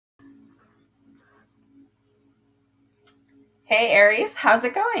Hey Aries, how's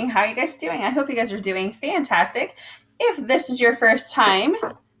it going? How are you guys doing? I hope you guys are doing fantastic. If this is your first time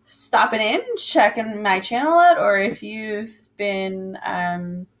stopping in, checking my channel out, or if you've been,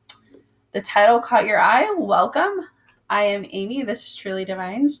 the title caught your eye, welcome. I am Amy. This is Truly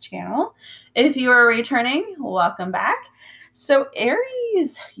Divine's channel. If you are returning, welcome back. So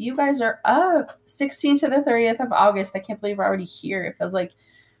Aries, you guys are up 16th to the 30th of August. I can't believe we're already here. It feels like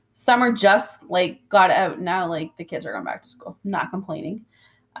summer just got out. Now the kids are going back to school. I'm not complaining.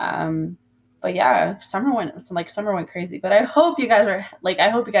 But yeah, summer went crazy. But I hope you guys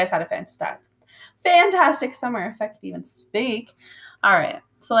had a fantastic summer, if I could even speak. All right,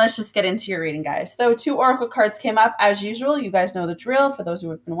 so let's just get into your reading, guys. So 2 oracle cards came up as usual. You guys know the drill for those who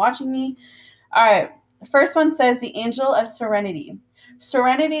have been watching me. All right, the first one says the Angel of Serenity.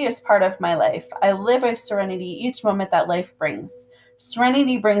 Serenity is part of my life. I live with serenity each moment that life brings.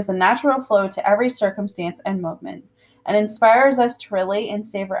 Serenity brings a natural flow to every circumstance and moment and inspires us to relate and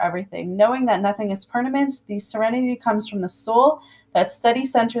savor everything. Knowing that nothing is permanent, the serenity comes from the soul, that steady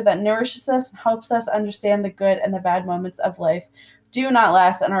center that nourishes us and helps us understand the good and the bad moments of life do not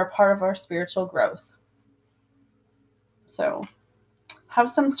last and are part of our spiritual growth. So have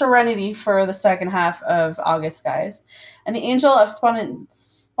some serenity for the second half of August, guys. And the Angel of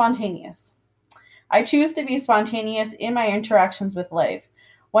Spontaneous. I choose to be spontaneous in my interactions with life.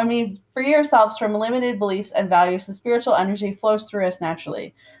 When we free ourselves from limited beliefs and values, the spiritual energy flows through us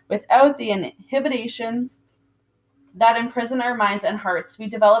naturally. Without the inhibitions that imprison our minds and hearts, we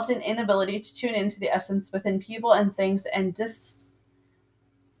developed an inability to tune into the essence within people and things and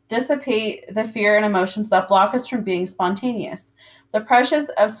dissipate the fear and emotions that block us from being spontaneous. The precious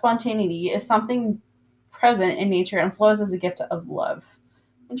of spontaneity is something present in nature and flows as a gift of love.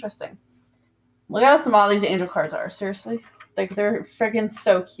 Interesting. Look how small these angel cards are. Seriously. They're freaking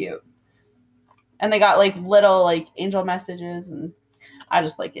so cute. And they got little angel messages, and I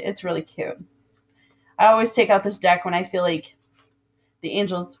just like it. It's really cute. I always take out this deck when I feel like the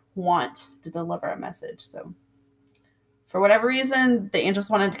angels want to deliver a message. So for whatever reason, the angels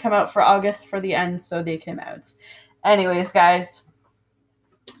wanted to come out for August for the end, so they came out. Anyways, guys,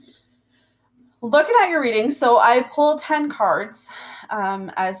 looking at your reading, so I pulled 10 cards,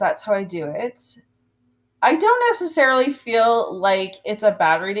 as that's how I do it. I don't necessarily feel like it's a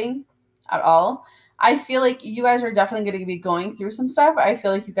bad reading at all. I feel like you guys are definitely going to be going through some stuff. I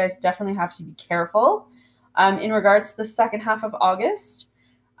feel like you guys definitely have to be careful in regards to the second half of August.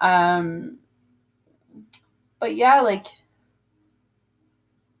 But yeah,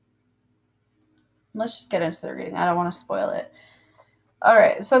 let's just get into the reading. I don't want to spoil it. All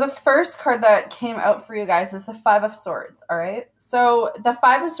right, so the first card that came out for you guys is the Five of Swords, all right? So the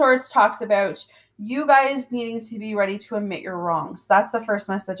Five of Swords talks about you guys needing to be ready to admit your wrongs. That's the first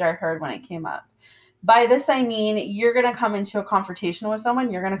message I heard when it came up. By this, I mean you're going to come into a confrontation with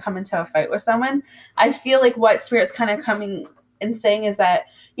someone. You're going to come into a fight with someone. I feel like what Spirit's kind of coming and saying is that,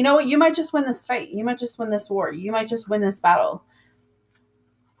 you know what, you might just win this fight. You might just win this war. You might just win this battle.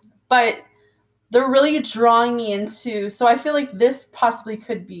 But they're really drawing me into, so I feel like this possibly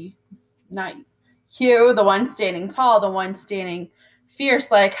could be not you, the one standing tall, the one standing fierce,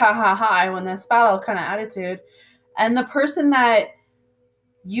 ha ha ha, I won this battle kind of attitude. And the person that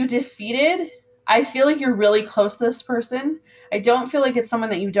you defeated, I feel like you're really close to this person. I don't feel like it's someone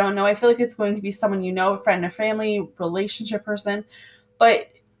that you don't know. I feel like it's going to be someone you know, a friend, a family, relationship person. But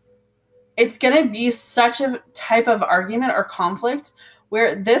it's going to be such a type of argument or conflict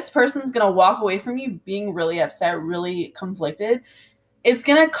where this person's going to walk away from you being really upset, really conflicted. It's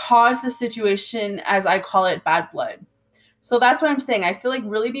going to cause the situation, as I call it, bad blood. So that's what I'm saying. I feel like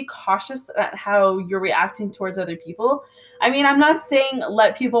really be cautious at how you're reacting towards other people. I mean, I'm not saying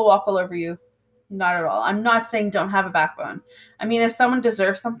let people walk all over you. Not at all. I'm not saying don't have a backbone. I mean, if someone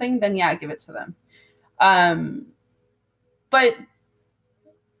deserves something, then yeah, give it to them. But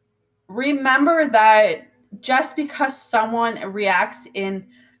remember that just because someone reacts in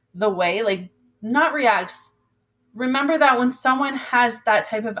the way, not reacts, remember that when someone has that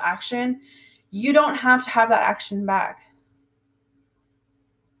type of action, you don't have to have that action back.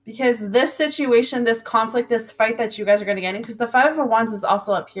 Because this situation, this conflict, this fight that you guys are going to get in, because the Five of Wands is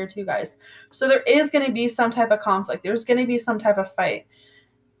also up here too, guys. So there is going to be some type of conflict. There's going to be some type of fight.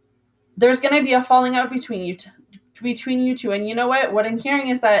 There's going to be a falling out between you two. And you know what? What I'm hearing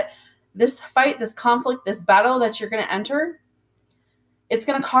is that this fight, this conflict, this battle that you're going to enter, it's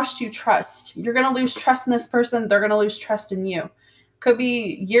going to cost you trust. You're going to lose trust in this person. They're going to lose trust in you. Could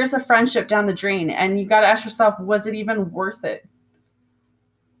be years of friendship down the drain. And you got to ask yourself, was it even worth it?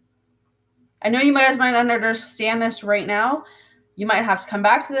 I know you guys might not understand this right now. You might have to come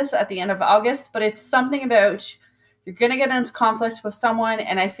back to this at the end of August, but it's something about You're going to get into conflict with someone.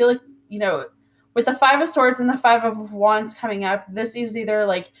 And I feel like, you know, with the 5 of Swords and the 5 of Wands coming up, this is either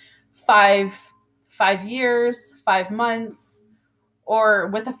like 5 years, 5 months, or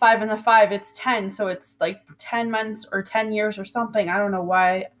with the 5 and the 5, it's 10. So it's like 10 months or 10 years or something. I don't know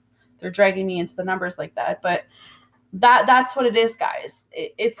why they're dragging me into the numbers like that, but that's what it is, guys.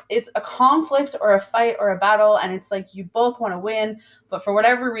 It's a conflict or a fight or a battle, and it's like you both want to win, but for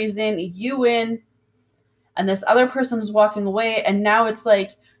whatever reason, you win, and this other person is walking away, and now it's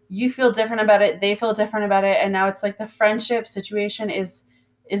like you feel different about it, they feel different about it, and now it's like the friendship situation is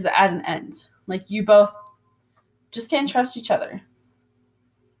at an end. Like you both just can't trust each other.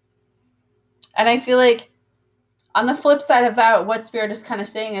 And I feel like on the flip side of that, what Spirit is kind of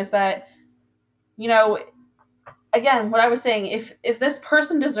saying is that, you know, again, what I was saying, if this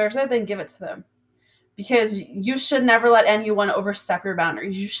person deserves it, then give it to them. Because you should never let anyone overstep your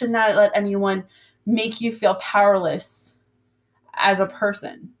boundaries. You should not let anyone make you feel powerless as a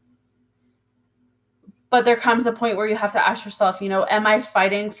person. But there comes a point where you have to ask yourself, you know, am I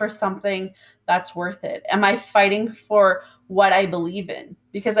fighting for something that's worth it? Am I fighting for what I believe in?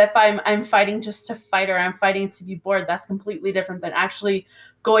 Because if I'm fighting just to fight, or I'm fighting to be bored, that's completely different than actually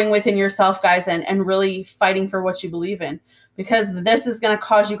going within yourself, guys, and really fighting for what you believe in. Because this is going to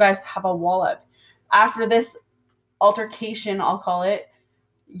cause you guys to have a wall up. After this altercation, I'll call it,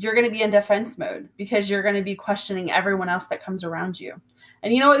 you're going to be in defense mode because you're going to be questioning everyone else that comes around you.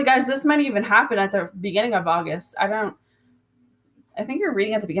 And you know what, guys, this might even happen at the beginning of August. I think your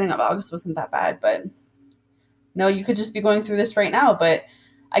reading at the beginning of August wasn't that bad, but no, you could just be going through this right now. But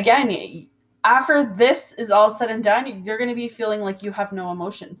again, after this is all said and done, you're going to be feeling like you have no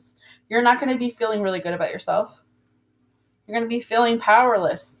emotions. You're not going to be feeling really good about yourself. You're going to be feeling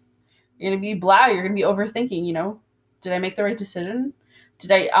powerless. You're going to be blah. You're going to be overthinking, you know, did I make the right decision?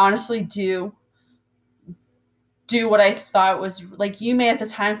 Did I honestly do what I thought was, like, you may at the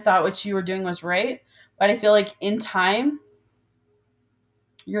time thought what you were doing was right, but I feel like in time,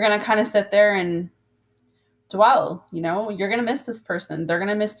 you're going to kind of sit there and dwell, you know, you're going to miss this person. They're going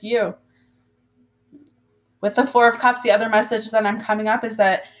to miss you. With the 4 of Cups, the other message that I'm coming up is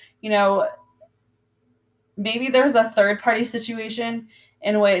that, you know, maybe there's a third party situation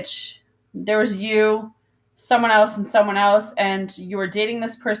in which there was you, someone else, and you were dating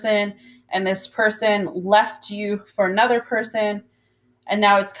this person, and this person left you for another person. And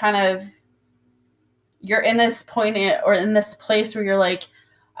now it's kind of, you're in this point or in this place where you're like,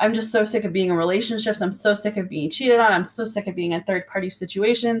 I'm just so sick of being in relationships. I'm so sick of being cheated on. I'm so sick of being in third party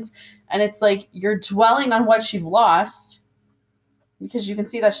situations. And it's like you're dwelling on what you've lost, because you can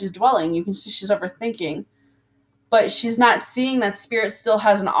see that she's dwelling. You can see she's overthinking, but she's not seeing that Spirit still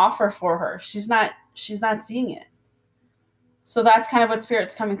has an offer for her. She's not seeing it. So that's kind of what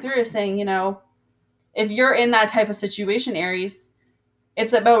Spirit's coming through, is saying, you know, if you're in that type of situation, Aries,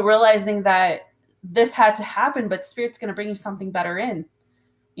 it's about realizing that this had to happen, but Spirit's going to bring you something better in.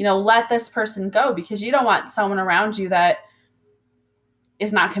 You know, let this person go, because you don't want someone around you that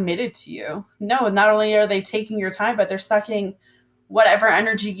is not committed to you. No, not only are they taking your time, but they're sucking whatever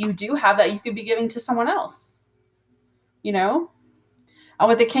energy you do have that you could be giving to someone else. You know? And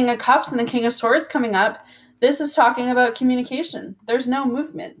with the King of Cups and the King of Swords coming up, this is talking about communication. There's no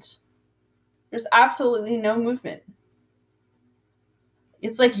movement. There's absolutely no movement.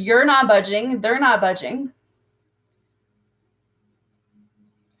 It's like you're not budging. They're not budging.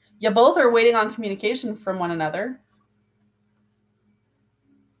 You both are waiting on communication from one another.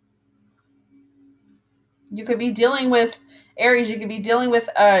 You could be dealing with, Aries, you could be dealing with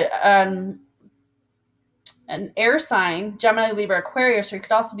an air sign, Gemini, Libra, Aquarius, or you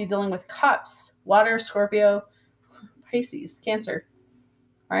could also be dealing with Cups, Water, Scorpio, Pisces, Cancer,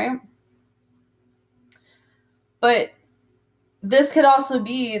 right? But this could also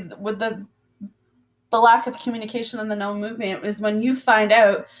be with the lack of communication and the no movement, is when you find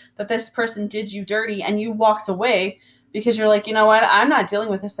out that this person did you dirty and you walked away because you're like, you know what? I'm not dealing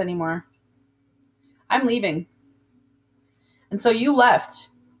with this anymore. I'm leaving. And so you left.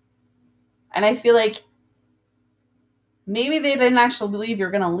 And I feel like maybe they didn't actually believe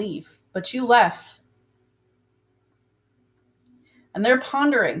you're going to leave, but you left. And they're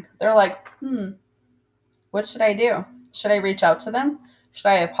pondering. They're like, what should I do? Should I reach out to them? Should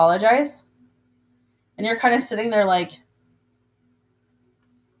I apologize? And you're kind of sitting there like,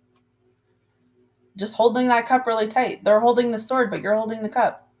 just holding that cup really tight. They're holding the sword, but you're holding the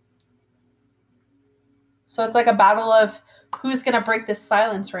cup. So it's like a battle of who's going to break this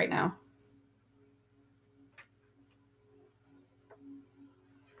silence right now.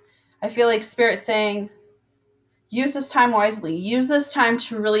 I feel like Spirit saying, Use this time wisely. Use this time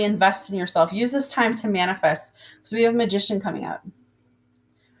to really invest in yourself. Use this time to manifest, because we have Magician coming out.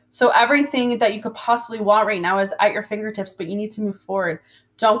 So everything that you could possibly want right now is at your fingertips, but you need to move forward.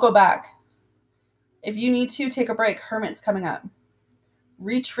 Don't go back. If you need to, take a break. Hermit's coming up.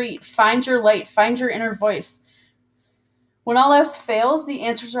 Retreat. Find your light. Find your inner voice. When all else fails, the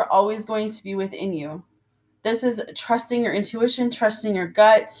answers are always going to be within you. This is trusting your intuition, trusting your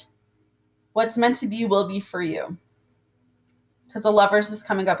gut. What's meant to be will be for you. Because the Lovers is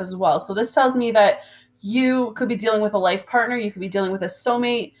coming up as well. So this tells me that you could be dealing with a life partner. You could be dealing with a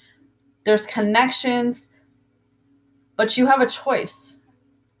soulmate. There's connections. But you have a choice.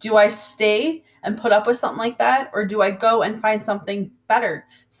 Do I stay and put up with something like that? Or do I go and find something better?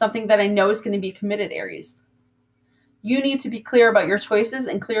 Something that I know is going to be committed, Aries. You need to be clear about your choices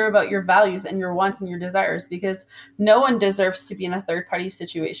and clear about your values and your wants and your desires, because no one deserves to be in a third-party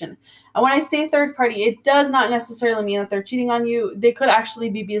situation. And when I say third party, it does not necessarily mean that they're cheating on you. They could actually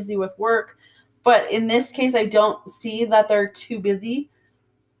be busy with work. But in this case, I don't see that they're too busy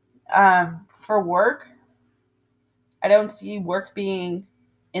for work. I don't see work being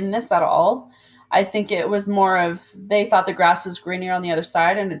in this at all. I think it was more of they thought the grass was greener on the other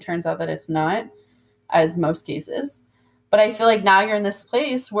side, and it turns out that it's not, as most cases. But I feel like now you're in this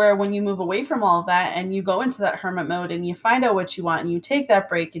place where when you move away from all of that and you go into that hermit mode and you find out what you want and you take that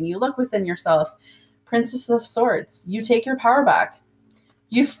break and you look within yourself, Princess of Swords, you take your power back.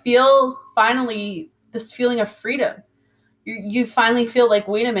 You feel finally this feeling of freedom. You finally feel like,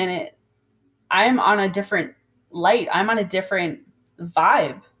 wait a minute, I'm on a different light. I'm on a different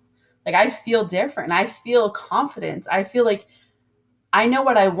vibe. Like, I feel different. I feel confidence. I feel like I know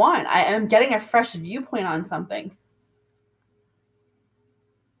what I want. I am getting a fresh viewpoint on something.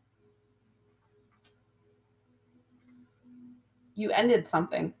 You ended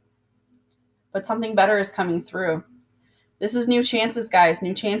something, but something better is coming through. This is new chances, guys.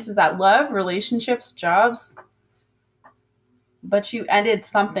 New chances at love, relationships, jobs. But you ended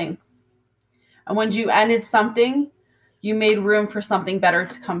something. And when you ended something, you made room for something better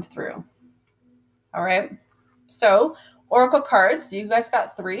to come through. All right. So, Oracle cards, you guys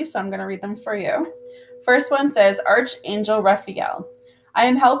got 3, so I'm going to read them for you. First one says, Archangel Raphael. I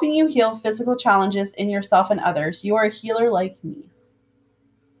am helping you heal physical challenges in yourself and others. You are a healer like me.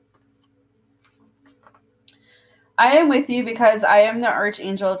 I am with you because I am the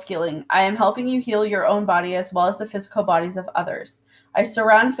Archangel of healing. I am helping you heal your own body as well as the physical bodies of others. I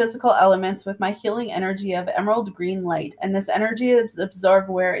surround physical elements with my healing energy of emerald green light, and this energy is absorbed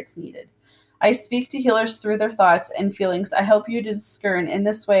where it's needed. I speak to healers through their thoughts and feelings. I help you to discern in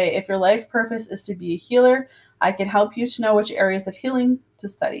this way. If your life purpose is to be a healer, I can help you to know which areas of healing to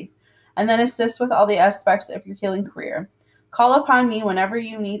study, and then assist with all the aspects of your healing career. Call upon me whenever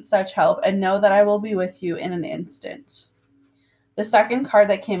you need such help, and know that I will be with you in an instant. The second card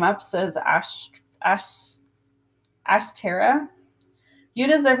that came up says Astera. You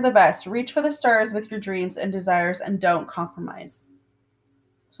deserve the best. Reach for the stars with your dreams and desires, and don't compromise.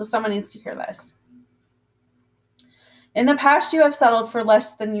 So someone needs to hear this. In the past, you have settled for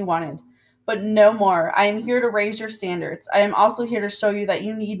less than you wanted, but no more. I am here to raise your standards. I am also here to show you that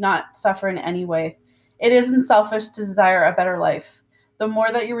you need not suffer in any way. It isn't selfish to desire a better life. The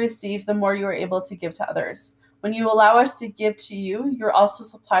more that you receive, the more you are able to give to others. When you allow us to give to you, you're also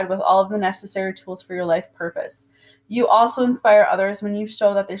supplied with all of the necessary tools for your life purpose. You also inspire others when you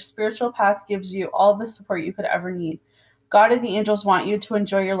show that their spiritual path gives you all the support you could ever need. God and the angels want you to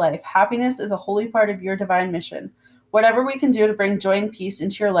enjoy your life. Happiness is a holy part of your divine mission. Whatever we can do to bring joy and peace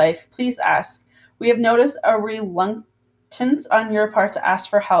into your life, please ask. We have noticed a reluctance on your part to ask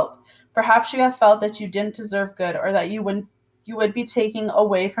for help. Perhaps you have felt that you didn't deserve good, or that you would be taking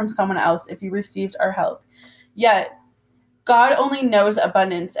away from someone else if you received our help. Yet, God only knows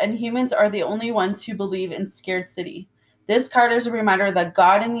abundance, and humans are the only ones who believe in scared city. This card is a reminder that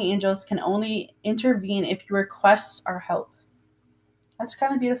God and the angels can only intervene if you request our help. That's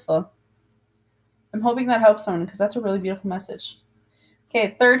kind of beautiful. I'm hoping that helps someone, because that's a really beautiful message.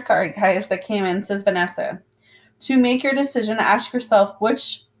 Okay, third card, guys, that came in says Vanessa. To make your decision, ask yourself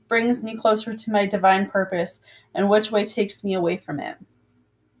which brings me closer to my divine purpose and which way takes me away from it.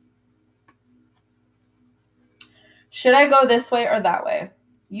 Should I go this way or that way?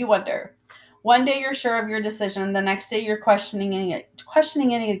 You wonder. One day you're sure of your decision, the next day you're questioning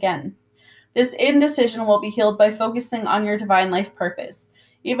it again. This indecision will be healed by focusing on your divine life purpose.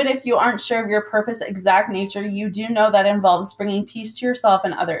 Even if you aren't sure of your purpose exact nature, you do know that involves bringing peace to yourself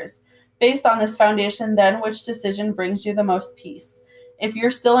and others. Based on this foundation, then, which decision brings you the most peace? If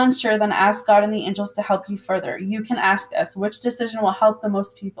you're still unsure, then ask God and the angels to help you further. You can ask us, which decision will help the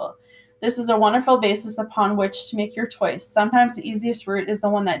most people? This is a wonderful basis upon which to make your choice. Sometimes the easiest route is the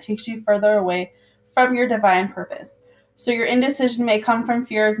one that takes you further away from your divine purpose. So your indecision may come from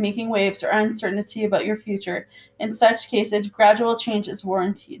fear of making waves or uncertainty about your future. In such cases, gradual change is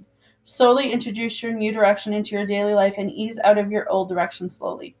warranted. Slowly introduce your new direction into your daily life and ease out of your old direction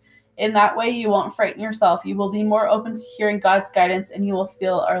slowly. In that way, you won't frighten yourself. You will be more open to hearing God's guidance, and you will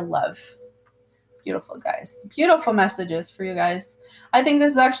feel our love. Beautiful, guys. Beautiful messages for you guys. I think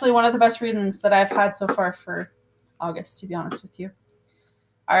this is actually one of the best readings that I've had so far for August, to be honest with you.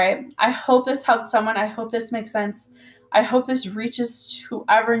 All right. I hope this helped someone. I hope this makes sense. I hope this reaches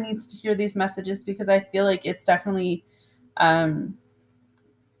whoever needs to hear these messages, because I feel like it's definitely a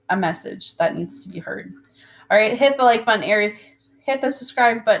message that needs to be heard. All right. Hit the like button, Aries. Hit the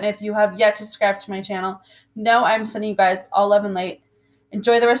subscribe button if you have yet to subscribe to my channel. No, I'm sending you guys all love and light.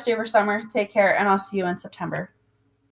 Enjoy the rest of your summer. Take care, and I'll see you in September.